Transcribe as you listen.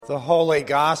The Holy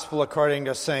Gospel according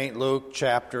to St. Luke,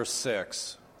 chapter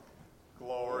 6.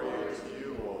 Glory to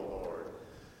you, O Lord.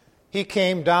 He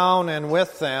came down and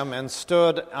with them and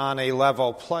stood on a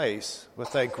level place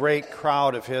with a great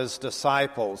crowd of his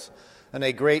disciples and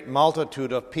a great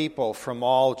multitude of people from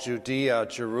all Judea,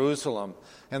 Jerusalem,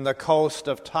 and the coast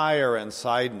of Tyre and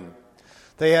Sidon.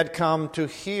 They had come to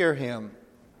hear him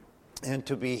and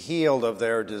to be healed of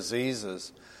their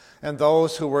diseases. And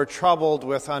those who were troubled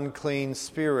with unclean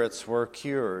spirits were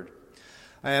cured.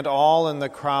 And all in the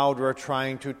crowd were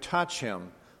trying to touch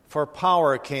him, for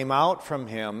power came out from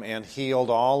him and healed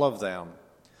all of them.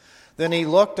 Then he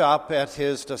looked up at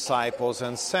his disciples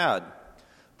and said,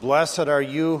 "Blessed are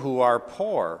you who are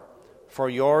poor, for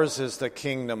yours is the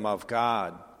kingdom of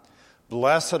God.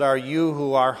 Blessed are you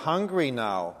who are hungry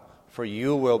now, for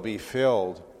you will be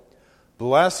filled.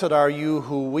 Blessed are you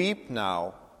who weep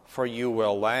now, for you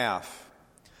will laugh.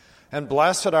 And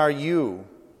blessed are you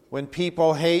when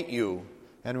people hate you,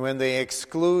 and when they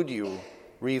exclude you,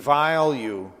 revile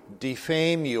you,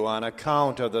 defame you on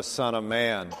account of the Son of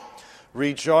Man.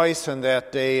 Rejoice in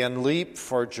that day and leap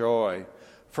for joy,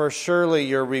 for surely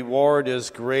your reward is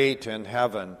great in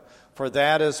heaven, for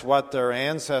that is what their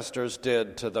ancestors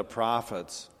did to the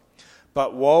prophets.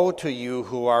 But woe to you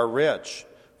who are rich,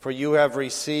 for you have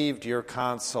received your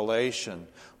consolation.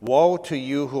 Woe to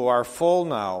you who are full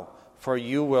now, for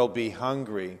you will be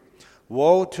hungry.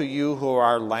 Woe to you who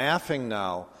are laughing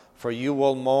now, for you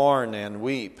will mourn and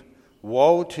weep.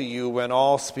 Woe to you when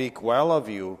all speak well of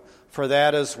you, for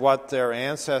that is what their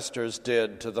ancestors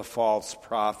did to the false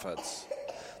prophets."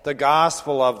 The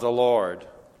Gospel of the Lord.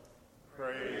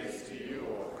 Praise to you,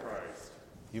 O Christ.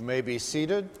 You may be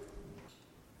seated.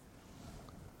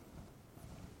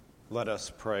 Let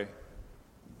us pray.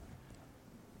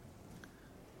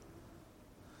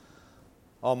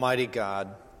 Almighty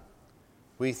God,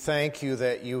 we thank you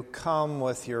that you come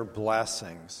with your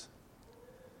blessings.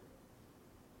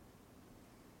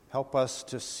 Help us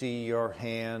to see your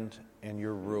hand and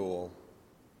your rule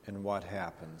in what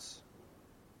happens.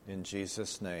 In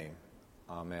Jesus' name,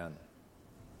 amen.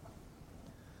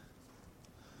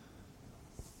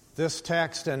 This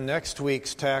text and next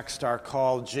week's text are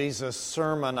called Jesus'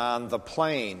 Sermon on the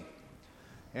Plain.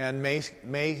 And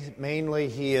mainly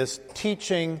he is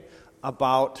teaching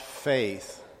about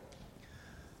faith.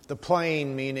 The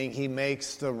plain meaning he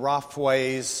makes the rough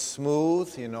ways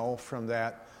smooth, from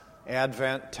that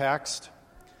Advent text.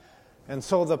 And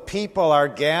so the people are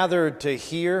gathered to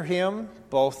hear him,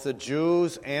 both the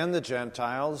Jews and the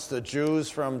Gentiles, the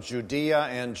Jews from Judea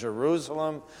and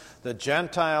Jerusalem, the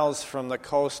Gentiles from the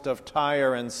coast of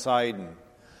Tyre and Sidon.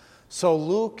 So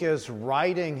Luke is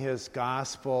writing his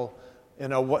gospel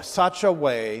in such a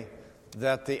way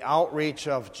that the outreach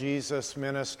of Jesus'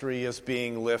 ministry is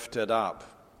being lifted up.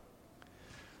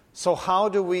 So how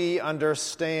do we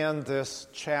understand this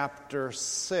chapter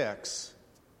 6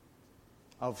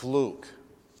 of Luke?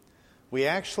 We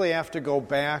actually have to go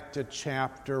back to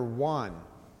chapter 1.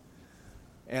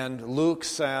 And Luke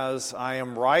says, "I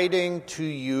am writing to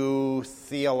you,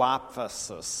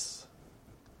 Theophilus,"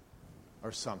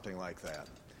 or something like that.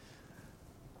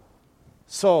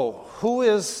 So, who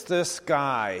is this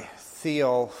guy,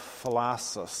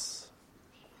 Theophilus?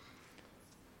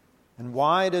 And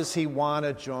why does he want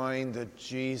to join the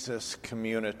Jesus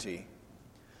community?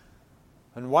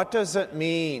 And what does it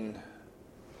mean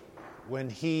when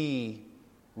he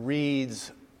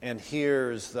reads and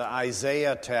hears the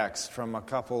Isaiah text from a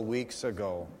couple weeks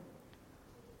ago?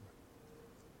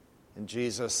 And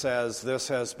Jesus says, "This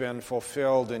has been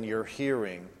fulfilled in your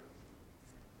hearing."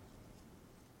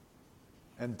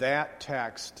 And that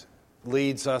text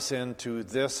leads us into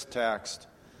this text,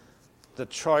 the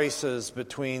choices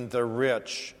between the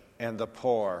rich and the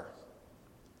poor.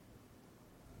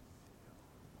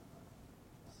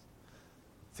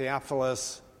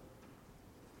 Theophilus,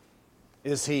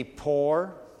 is he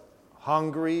poor,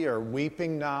 hungry, or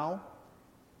weeping now?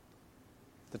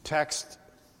 The text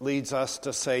leads us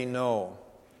to say no.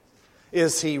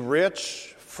 Is he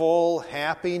rich, full,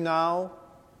 happy now?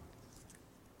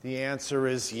 The answer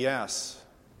is yes.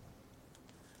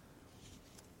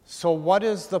 So what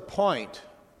is the point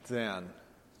then?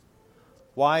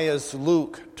 Why is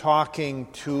Luke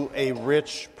talking to a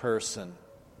rich person?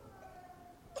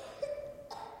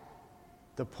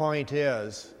 The point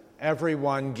is,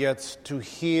 everyone gets to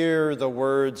hear the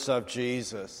words of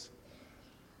Jesus.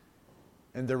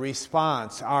 And the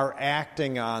response, our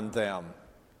acting on them,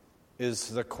 is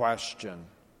the question.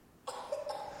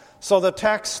 So the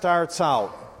text starts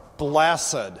out,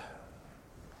 blessed.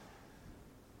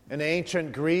 In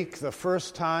ancient Greek, the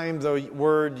first time the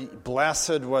word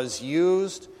blessed was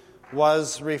used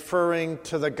was referring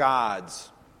to the gods,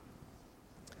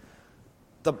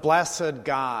 the blessed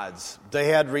gods. They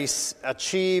had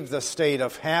achieved the state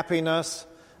of happiness,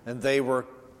 and they were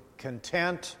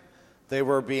content. They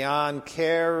were beyond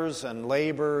cares and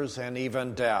labors and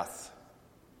even death.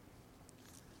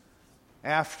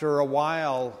 After a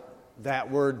while,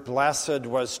 that word blessed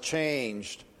was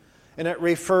changed, and it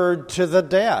referred to the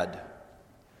dead.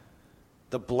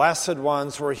 The blessed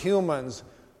ones were humans.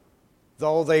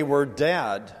 Though they were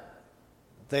dead,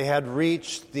 they had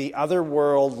reached the other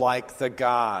world like the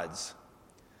gods.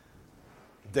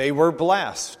 They were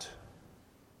blessed.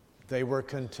 They were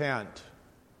content.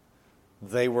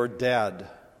 They were dead.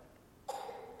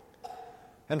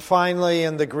 And finally,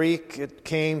 in the Greek, it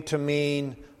came to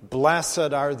mean,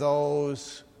 blessed are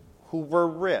those who were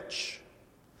rich,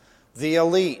 the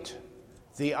elite,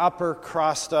 the upper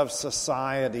crust of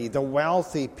society, the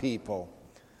wealthy people.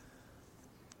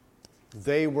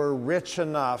 They were rich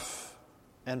enough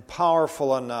and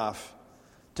powerful enough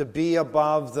to be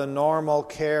above the normal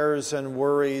cares and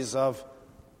worries of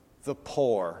the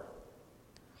poor.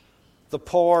 The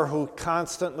poor who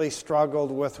constantly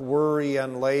struggled with worry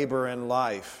and labor in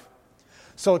life.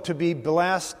 So to be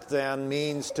blessed then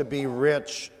means to be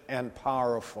rich and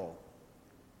powerful.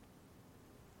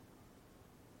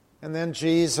 And then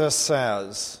Jesus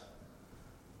says,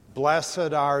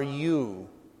 blessed are you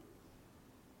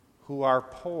who are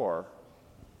poor.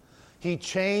 He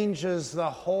changes the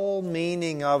whole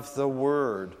meaning of the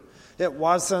word. It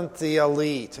wasn't the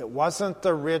elite. It wasn't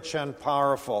the rich and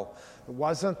powerful. It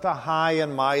wasn't the high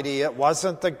and mighty. It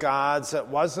wasn't the gods. It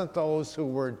wasn't those who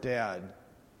were dead.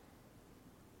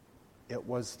 It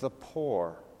was the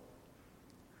poor,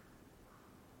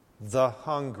 the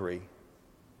hungry,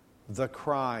 the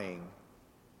crying,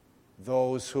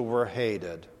 those who were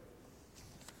hated.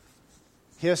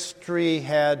 History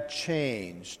had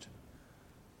changed.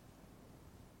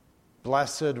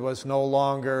 Blessed was no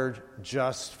longer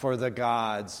just for the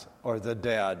gods or the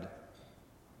dead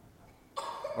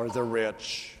or the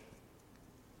rich.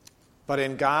 But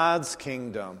in God's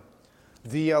kingdom,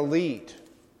 the elite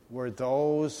were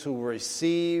those who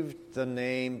received the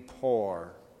name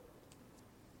poor.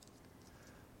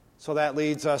 So that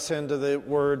leads us into the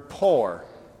word poor.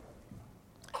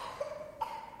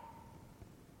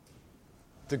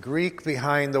 The Greek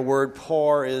behind the word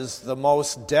poor is the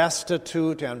most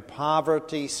destitute and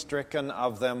poverty-stricken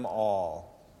of them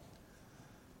all.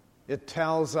 It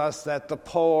tells us that the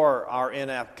poor are in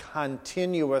a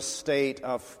continuous state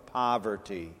of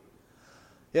poverty.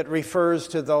 It refers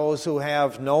to those who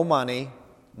have no money,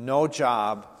 no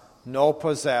job, no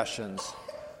possessions,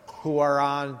 who are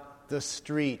on the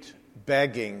street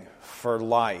begging for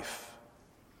life.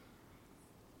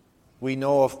 We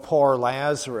know of poor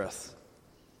Lazarus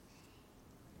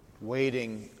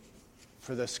waiting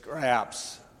for the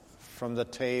scraps from the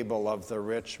table of the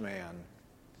rich man.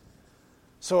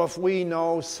 So if we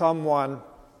know someone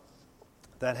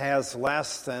that has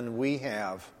less than we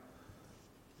have,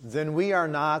 then we are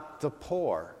not the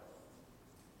poor.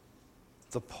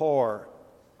 The poor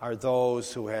are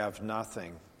those who have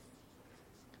nothing.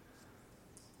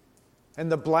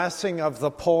 And the blessing of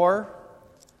the poor,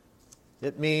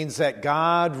 it means that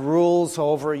God rules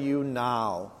over you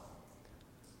now.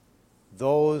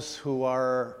 Those who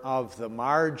are of the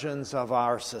margins of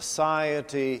our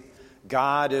society,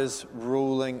 God is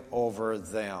ruling over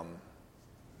them.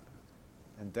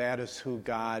 And that is who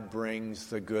God brings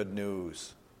the good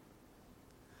news.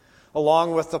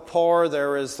 Along with the poor,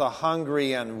 there is the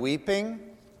hungry and weeping.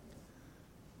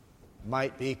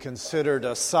 Might be considered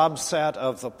a subset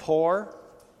of the poor.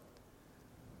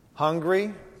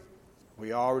 Hungry,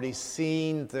 we already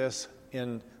seen this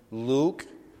in Luke.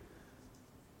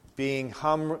 Being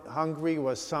hungry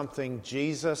was something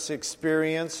Jesus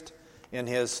experienced in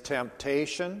his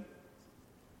temptation.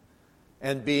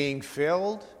 And being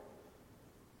filled,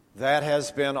 that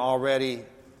has been already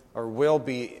or will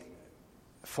be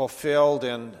fulfilled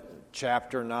in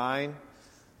chapter 9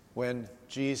 when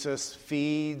Jesus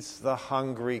feeds the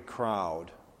hungry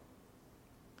crowd.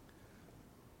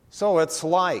 So it's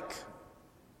like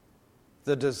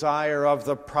the desire of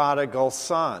the prodigal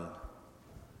son.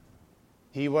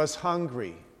 He was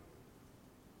hungry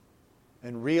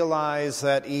and realized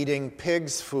that eating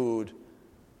pig's food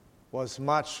was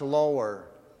much lower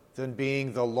than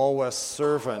being the lowest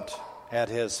servant at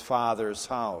his father's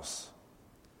house.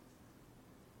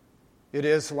 It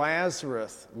is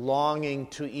Lazarus longing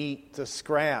to eat the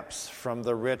scraps from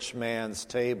the rich man's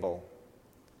table.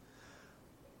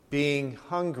 Being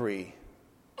hungry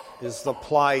is the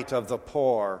plight of the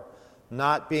poor,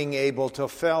 not being able to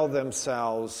fill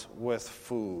themselves with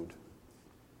food.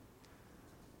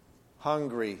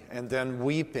 hungry, and then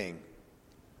weeping.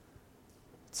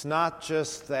 It's not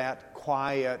just that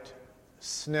quiet,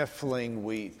 sniffling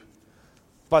weep,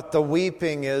 but the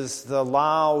weeping is the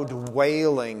loud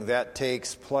wailing that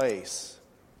takes place.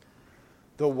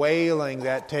 The wailing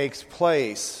that takes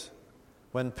place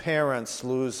when parents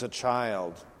lose a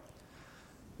child.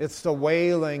 It's the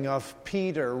wailing of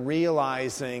Peter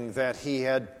realizing that he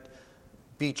had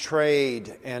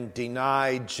betrayed and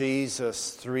denied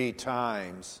Jesus 3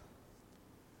 times.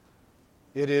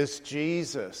 It is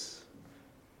Jesus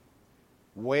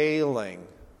wailing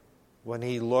when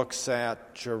he looks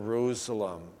at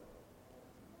Jerusalem.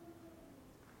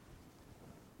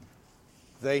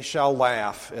 They shall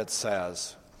laugh, it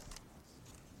says.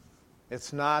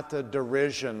 It's not a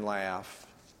derision laugh.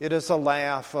 It is a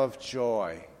laugh of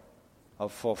joy,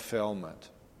 of fulfillment.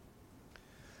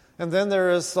 And then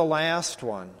there is the last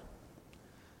one.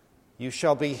 You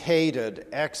shall be hated,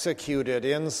 executed,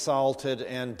 insulted,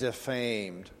 and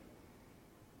defamed.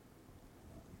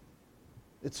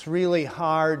 It's really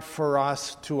hard for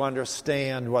us to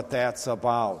understand what that's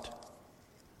about.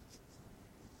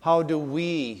 How do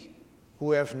we,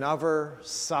 who have never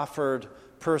suffered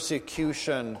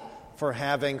persecution for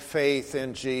having faith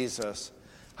in Jesus,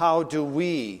 how do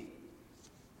we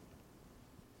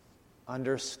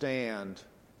understand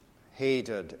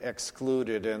hated,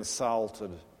 excluded,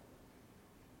 insulted?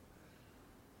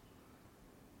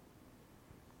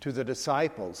 To the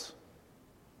disciples,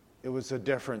 it was a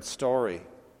different story.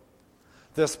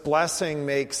 This blessing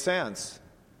makes sense.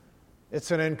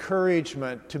 It's an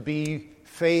encouragement to be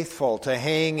faithful, to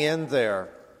hang in there,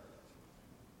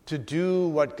 to do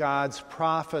what God's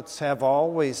prophets have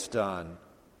always done.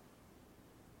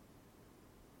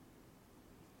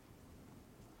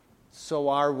 So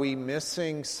are we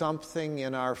missing something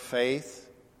in our faith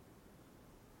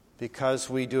because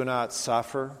we do not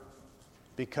suffer,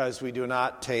 because we do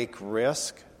not take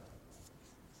risk?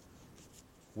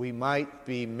 We might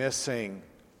be missing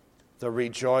the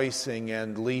rejoicing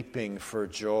and leaping for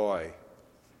joy.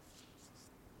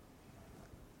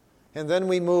 And then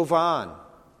we move on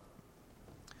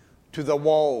to the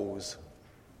woes.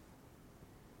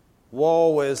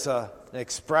 Woe is an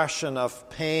expression of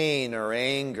pain or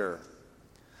anger.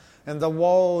 And the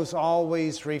woes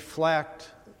always reflect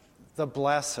the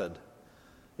blessed.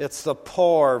 It's the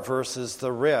poor versus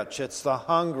the rich. It's the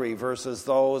hungry versus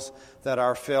those that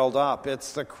are filled up.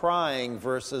 It's the crying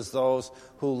versus those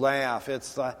who laugh.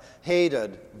 It's the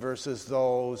hated versus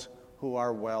those who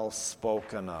are well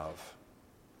spoken of.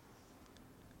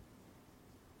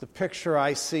 The picture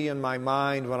I see in my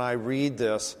mind when I read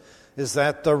this is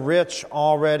that the rich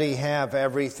already have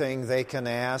everything they can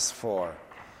ask for.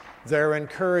 Their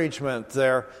encouragement,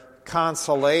 their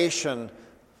consolation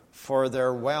for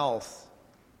their wealth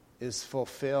is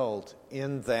fulfilled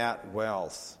in that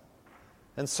wealth.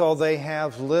 And so they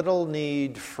have little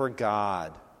need for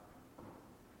God.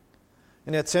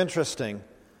 And it's interesting,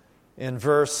 in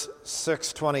verse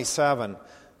 627,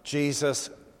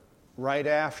 Jesus, right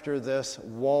after this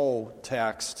woe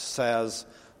text, says,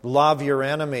 love your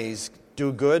enemies,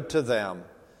 do good to them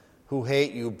who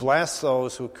hate you, bless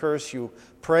those who curse you,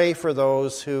 pray for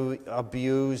those who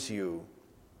abuse you.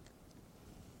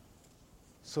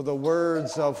 So the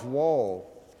words of woe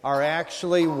are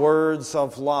actually words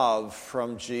of love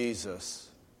from Jesus.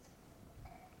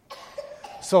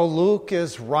 So Luke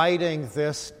is writing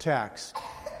this text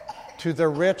to the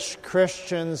rich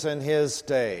Christians in his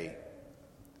day.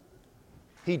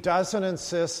 He doesn't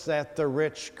insist that the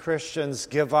rich Christians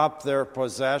give up their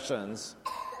possessions,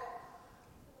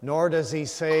 nor does he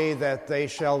say that they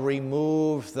shall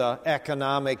remove the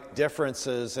economic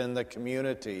differences in the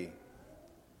community.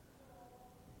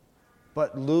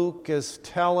 But Luke is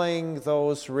telling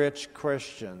those rich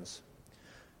Christians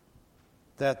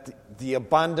that the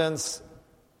abundance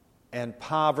and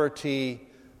poverty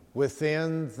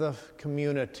within the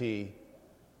community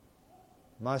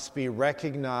must be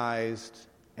recognized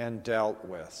and dealt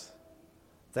with.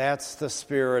 That's the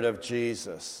spirit of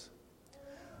Jesus.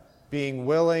 Being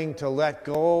willing to let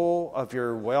go of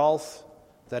your wealth,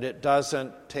 that it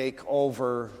doesn't take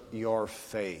over your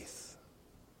faith.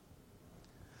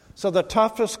 So the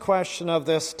toughest question of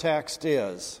this text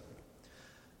is,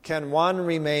 can one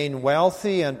remain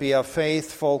wealthy and be a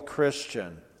faithful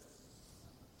Christian?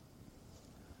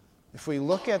 If we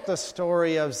look at the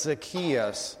story of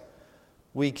Zacchaeus,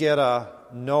 we get a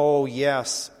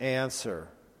no-yes answer.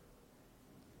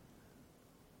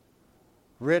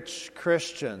 Rich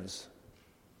Christians,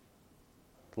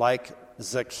 like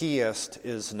Zacchaeus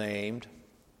is named,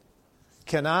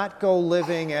 cannot go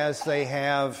living as they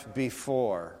have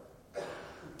before.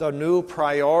 the new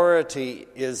priority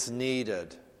is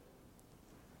needed.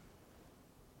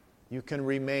 You can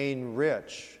remain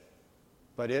rich,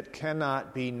 but it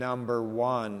cannot be number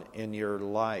one in your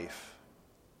life.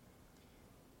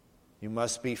 You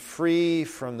must be free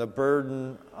from the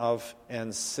burden of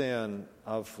and sin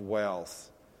of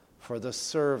wealth for the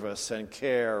service and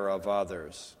care of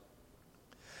others.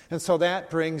 And so that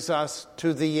brings us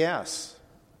to the yes.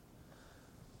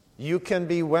 You can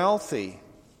be wealthy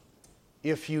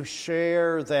if you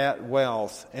share that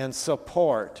wealth and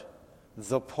support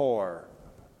the poor.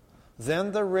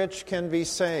 Then the rich can be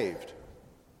saved,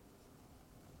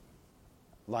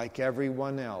 like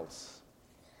everyone else,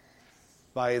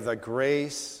 by the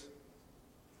grace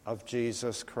of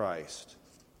Jesus Christ.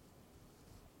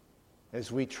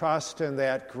 As we trust in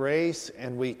that grace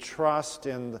and we trust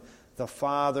in the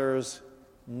Father's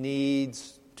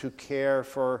needs to care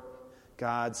for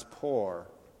God's poor,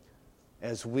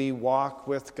 as we walk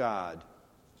with God,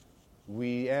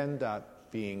 we end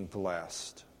up being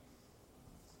blessed.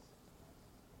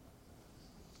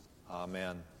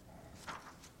 Amen.